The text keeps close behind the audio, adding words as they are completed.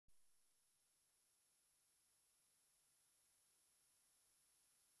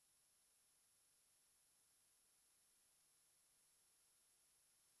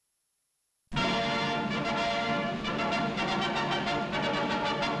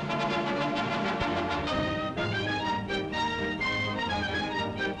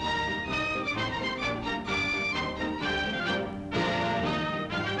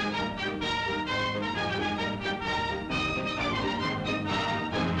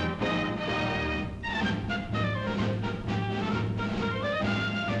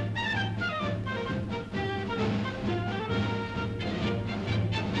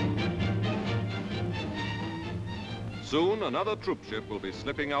Soon another troopship will be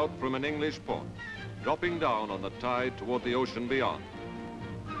slipping out from an English port, dropping down on the tide toward the ocean beyond.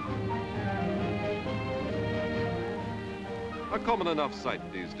 A common enough sight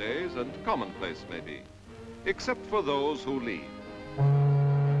these days, and commonplace maybe, except for those who leave. And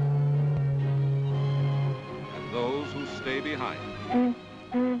those who stay behind.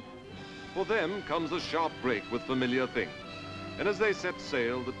 For them comes a sharp break with familiar things. And as they set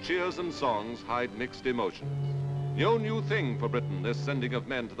sail, the cheers and songs hide mixed emotions. No new thing for Britain, this sending of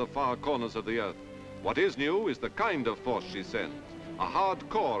men to the far corners of the earth. What is new is the kind of force she sends. A hard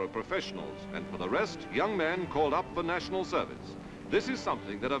core of professionals, and for the rest, young men called up for national service. This is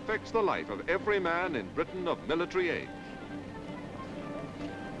something that affects the life of every man in Britain of military age.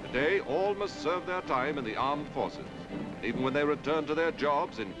 Today, all must serve their time in the armed forces. And even when they return to their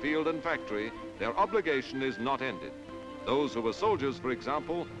jobs in field and factory, their obligation is not ended. Those who were soldiers, for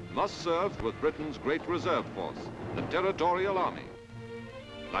example, must serve with Britain's great reserve force, the Territorial Army.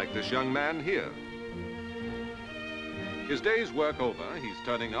 Like this young man here. His day's work over, he's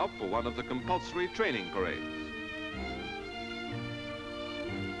turning up for one of the compulsory training parades.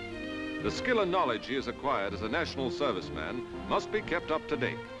 The skill and knowledge he has acquired as a National Serviceman must be kept up to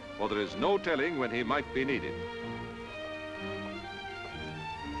date, for there is no telling when he might be needed.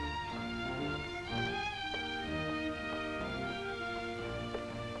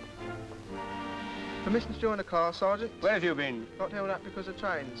 Permission to join the car, Sergeant? Where have you been? Got held up because of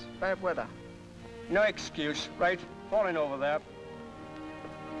trains. Bad weather. No excuse. Right, fall in over there.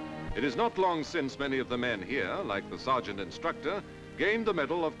 It is not long since many of the men here, like the sergeant instructor, gained the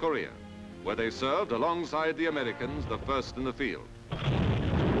Medal of Korea, where they served alongside the Americans, the first in the field.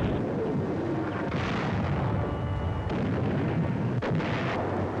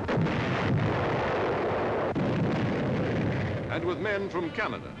 And with men from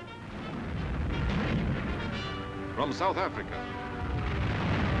Canada, from South Africa,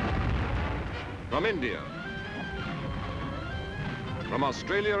 from India, from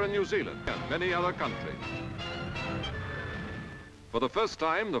Australia and New Zealand, and many other countries. For the first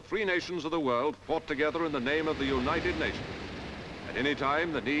time, the free nations of the world fought together in the name of the United Nations. At any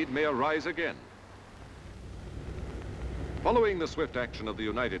time, the need may arise again. Following the swift action of the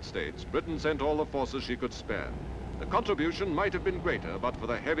United States, Britain sent all the forces she could spare. The contribution might have been greater, but for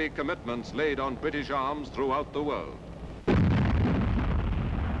the heavy commitments laid on British arms throughout the world.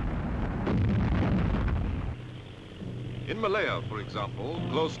 In Malaya, for example,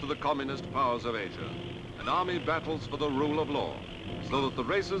 close to the communist powers of Asia, an army battles for the rule of law, so that the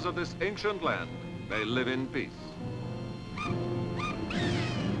races of this ancient land may live in peace.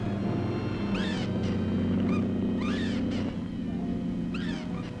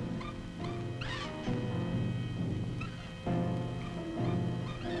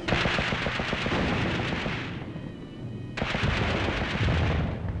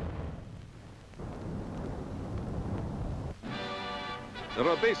 There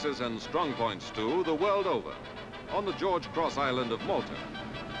are bases and strong points, too, the world over. On the George Cross Island of Malta,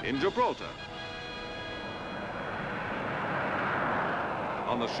 in Gibraltar,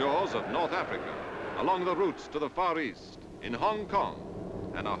 on the shores of North Africa, along the routes to the Far East, in Hong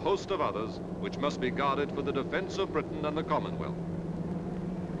Kong, and a host of others which must be guarded for the defense of Britain and the Commonwealth.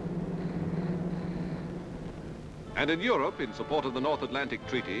 And in Europe, in support of the North Atlantic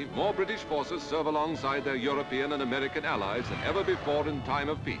Treaty, more British forces serve alongside their European and American allies than ever before in time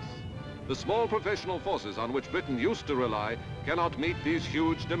of peace. The small professional forces on which Britain used to rely cannot meet these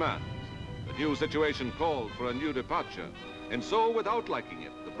huge demands. The new situation called for a new departure, and so, without liking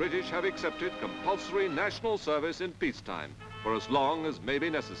it, the British have accepted compulsory national service in peacetime for as long as may be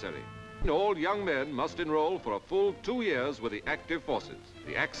necessary. All young men must enroll for a full 2 years with the active forces.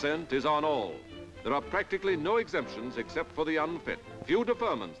 The accent is on all. There are practically no exemptions except for the unfit. Few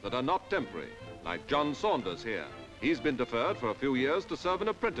deferments that are not temporary, like John Saunders here. He's been deferred for a few years to serve an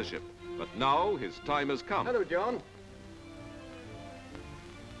apprenticeship, but now his time has come. Hello, John.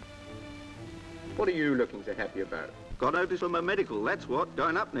 What are you looking so happy about? Got notice from a medical, that's what,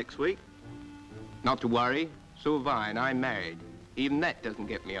 going up next week. Not to worry, so have I, and I'm married. Even that doesn't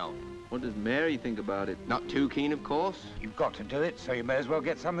get me off. What does Mary think about it? Not too keen, of course. You've got to do it, so you may as well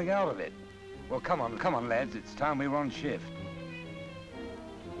get something out of it. Well, come on, lads. It's time we were on shift.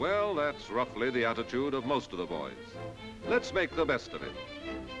 Well, that's roughly the attitude of most of the boys. Let's make the best of it.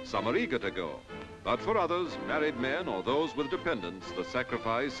 Some are eager to go, but for others, married men or those with dependents, the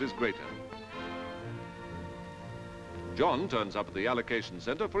sacrifice is greater. John turns up at the allocation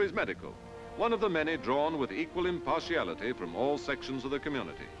center for his medical, one of the many drawn with equal impartiality from all sections of the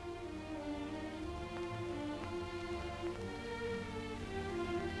community.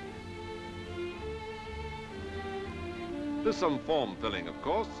 There's some form filling, of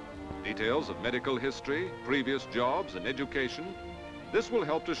course, details of medical history, previous jobs and education. This will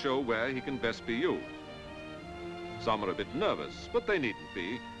help to show where he can best be used. Some are a bit nervous, but they needn't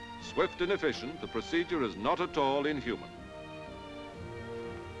be. Swift and efficient, the procedure is not at all inhuman.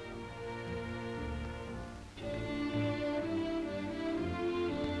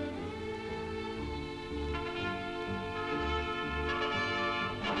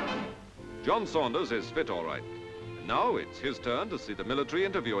 John Saunders is fit all right. And now it's his turn to see the military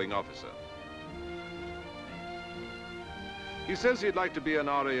interviewing officer. He says he'd like to be an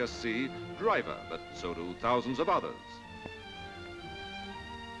RASC driver, but so do thousands of others.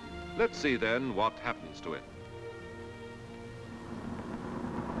 Let's see then what happens to him.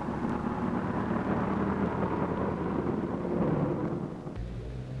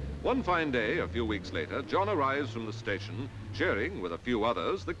 One fine day, a few weeks later, John arrives from the station, sharing with a few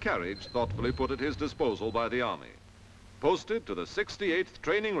others the carriage thoughtfully put at his disposal by the Army. Posted to the 68th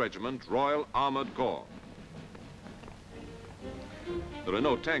Training Regiment, Royal Armoured Corps. There are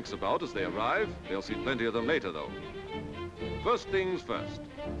no tanks about as they arrive. They'll see plenty of them later, though. First things first.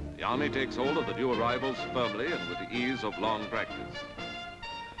 The Army takes hold of the new arrivals firmly and with the ease of long practice.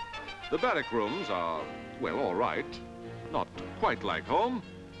 The barrack rooms are, well, all right. Not quite like home,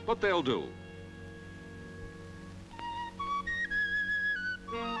 but they'll do.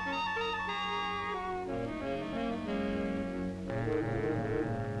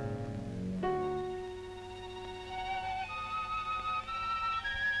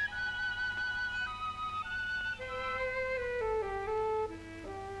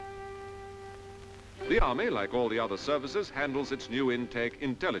 The Army, like all the other services, handles its new intake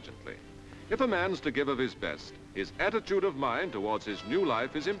intelligently. If a man's to give of his best, his attitude of mind towards his new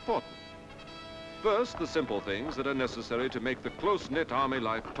life is important. First, the simple things that are necessary to make the close-knit Army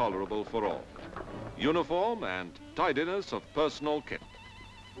life tolerable for all. Uniform and tidiness of personal kit.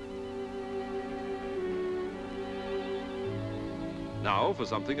 Now for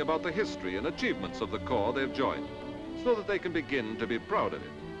something about the history and achievements of the Corps they've joined, so that they can begin to be proud of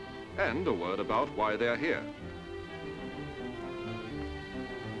it. And a word about why they're here.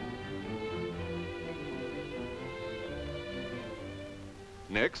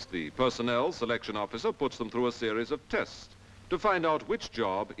 Next, the personnel selection officer puts them through a series of tests to find out which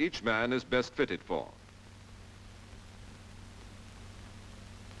job each man is best fitted for.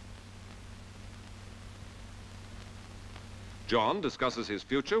 John discusses his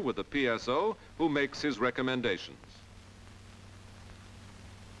future with the PSO, who makes his recommendations.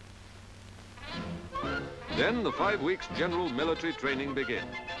 Then the 5 weeks general military training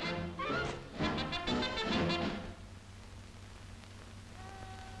begins.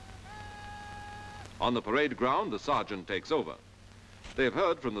 On the parade ground, the sergeant takes over. They've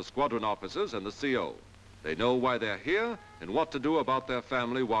heard from the squadron officers and the CO. They know why they're here and what to do about their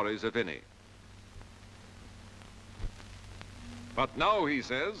family worries, if any. But now, he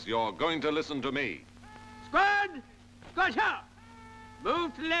says, you're going to listen to me. Squad, squad up.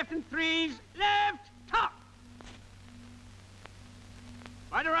 Move to the left in threes, left, top.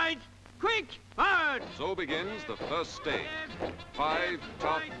 By the right, quick, forward. So begins the first stage. 5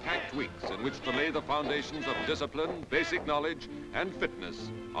 tough, packed weeks in which to lay the foundations of discipline, basic knowledge, and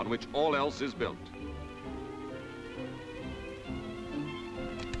fitness on which all else is built.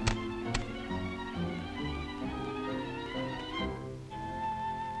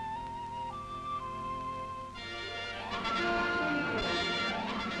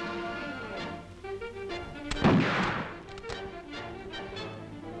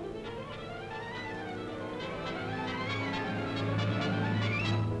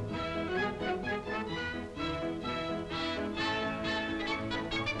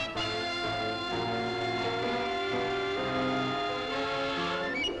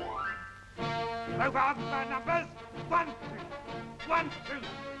 Over my numbers. 1, 2, 1, 2,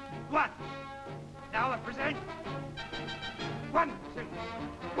 1. Now present. 1, 2,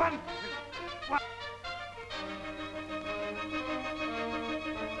 1, 2, 1.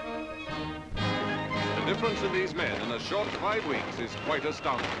 The difference in these men in a short 5 weeks is quite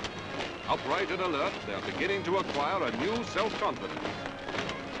astounding. Upright and alert, they're beginning to acquire a new self-confidence.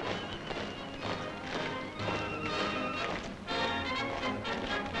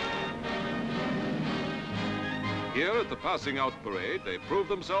 Here at the passing out parade, they prove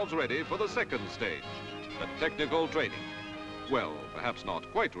themselves ready for the second stage, the technical training. Well, perhaps not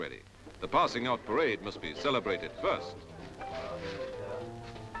quite ready. The passing out parade must be celebrated first.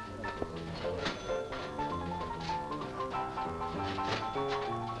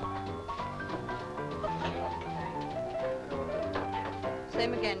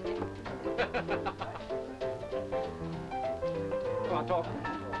 Same again.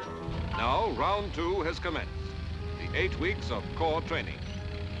 Now, round 2 has commenced. The 8 weeks of corps training.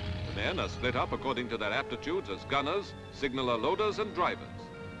 The men are split up according to their aptitudes as gunners, signaller loaders, and drivers.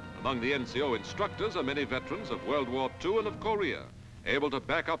 Among the NCO instructors are many veterans of World War II and of Korea, able to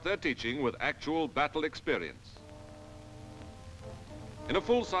back up their teaching with actual battle experience. In a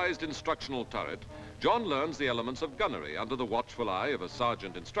full-sized instructional turret, John learns the elements of gunnery under the watchful eye of a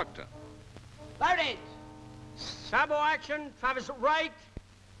sergeant instructor. Loaded. Sabo action, traverse right.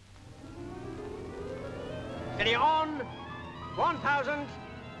 Steady on. 1,000.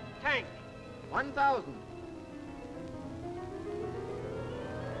 Tank. 1,000.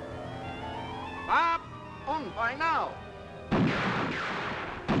 Up. On by now.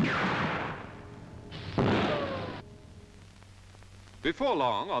 Before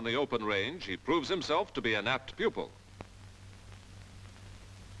long, on the open range, he proves himself to be an apt pupil.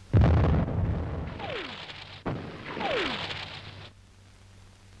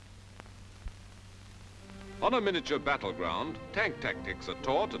 On a miniature battleground, tank tactics are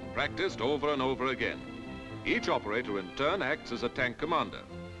taught and practiced over and over again. Each operator in turn acts as a tank commander.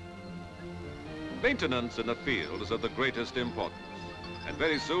 Maintenance in the field is of the greatest importance. And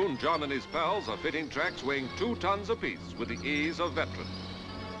very soon, John and his pals are fitting tracks weighing 2 tons apiece with the ease of veterans.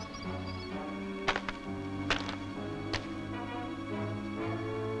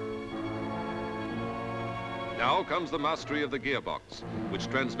 Now comes the mastery of the gearbox, which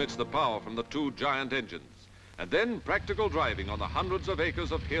transmits the power from the 2 giant engines. And then practical driving on the hundreds of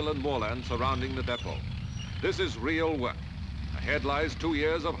acres of hill and moorland surrounding the depot. This is real work. Ahead lies 2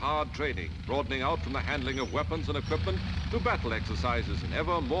 years of hard training, broadening out from the handling of weapons and equipment to battle exercises in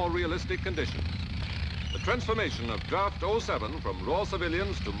ever more realistic conditions. The transformation of Draft 07 from raw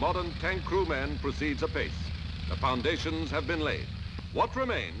civilians to modern tank crewmen proceeds apace. The foundations have been laid. What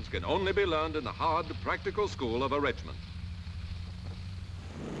remains can only be learned in the hard, practical school of a regiment.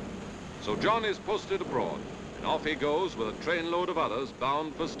 So John is posted abroad, and off he goes with a trainload of others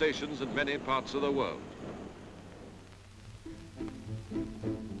bound for stations in many parts of the world.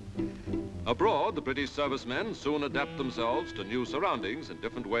 Abroad, the British servicemen soon adapt themselves to new surroundings and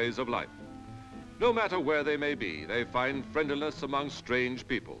different ways of life. No matter where they may be, they find friendliness among strange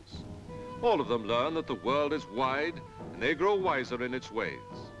peoples. All of them learn that the world is wide, and they grow wiser in its ways.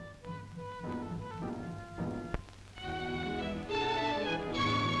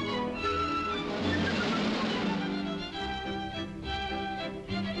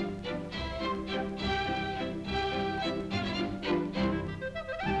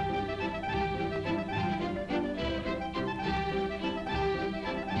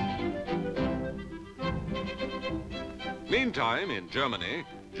 Meantime, in Germany,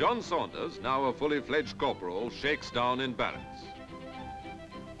 John Saunders, now a fully fledged corporal, shakes down in barracks.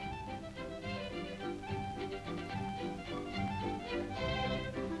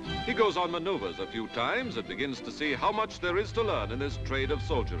 He goes on maneuvers a few times and begins to see how much there is to learn in this trade of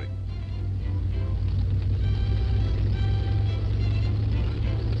soldiering.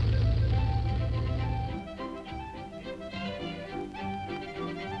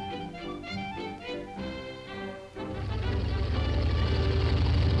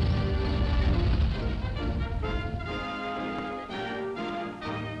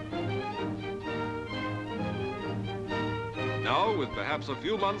 Now, with perhaps a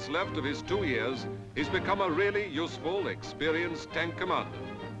few months left of his 2 years, he's become a really useful, experienced tank commander.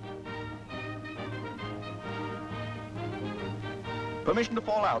 Permission to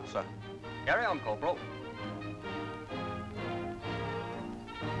fall out, sir. Carry on, Corporal.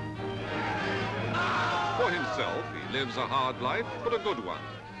 For himself, he lives a hard life, but a good one,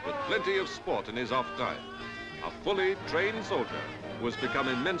 with plenty of sport in his off time. A fully trained soldier who has become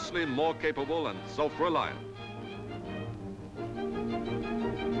immensely more capable and self-reliant.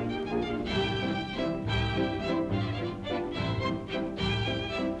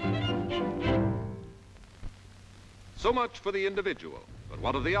 So much for the individual, but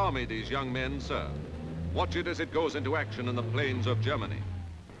what of the army these young men serve? Watch it as it goes into action in the plains of Germany.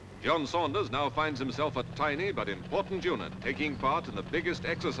 John Saunders now finds himself a tiny but important unit taking part in the biggest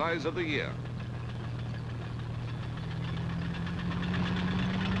exercise of the year.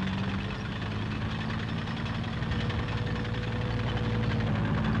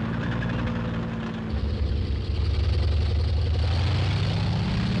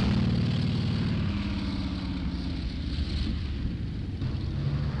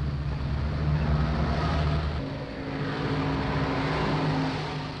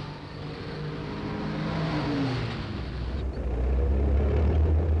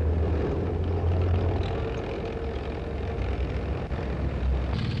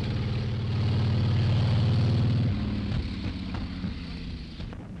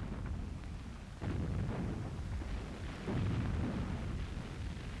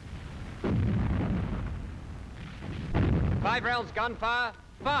 5 rounds gunfire,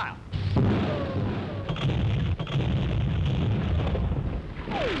 fire!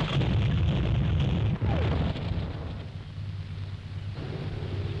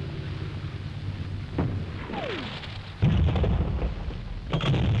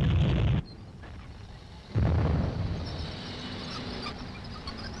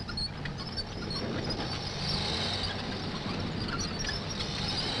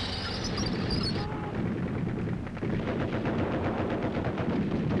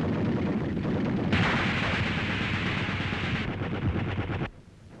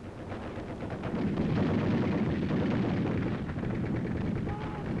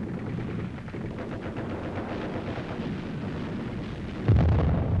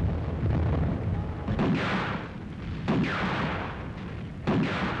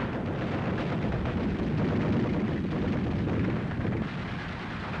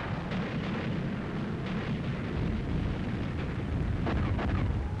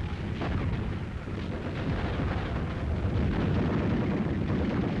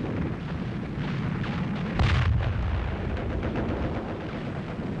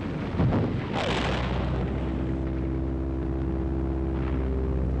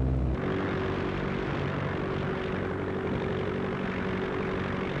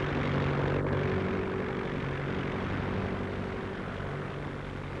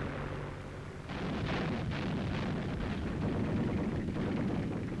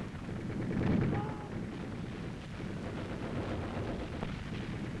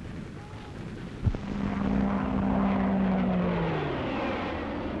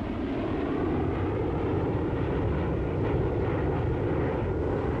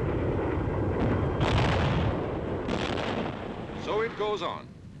 So it goes on,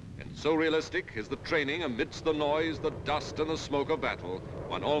 and so realistic is the training amidst the noise, the dust, and the smoke of battle,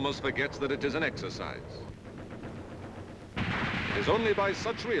 one almost forgets that it is an exercise. It is only by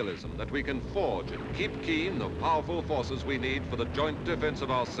such realism that we can forge and keep keen the powerful forces we need for the joint defense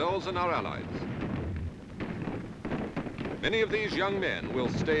of ourselves and our allies. Many of these young men will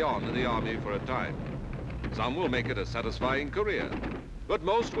stay on in the Army for a time. Some will make it a satisfying career, but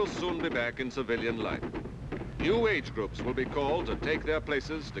most will soon be back in civilian life. New age groups will be called to take their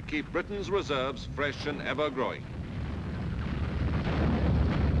places to keep Britain's reserves fresh and ever growing.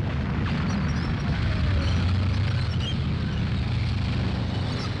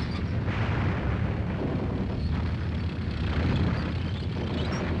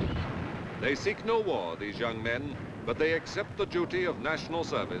 They seek no war, these young men, but they accept the duty of national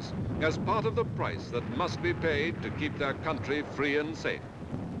service as part of the price that must be paid to keep their country free and safe.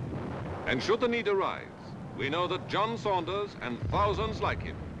 And should the need arise, we know that John Saunders and thousands like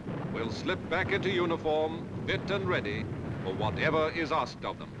him will slip back into uniform, fit and ready for whatever is asked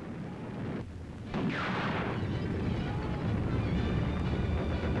of them.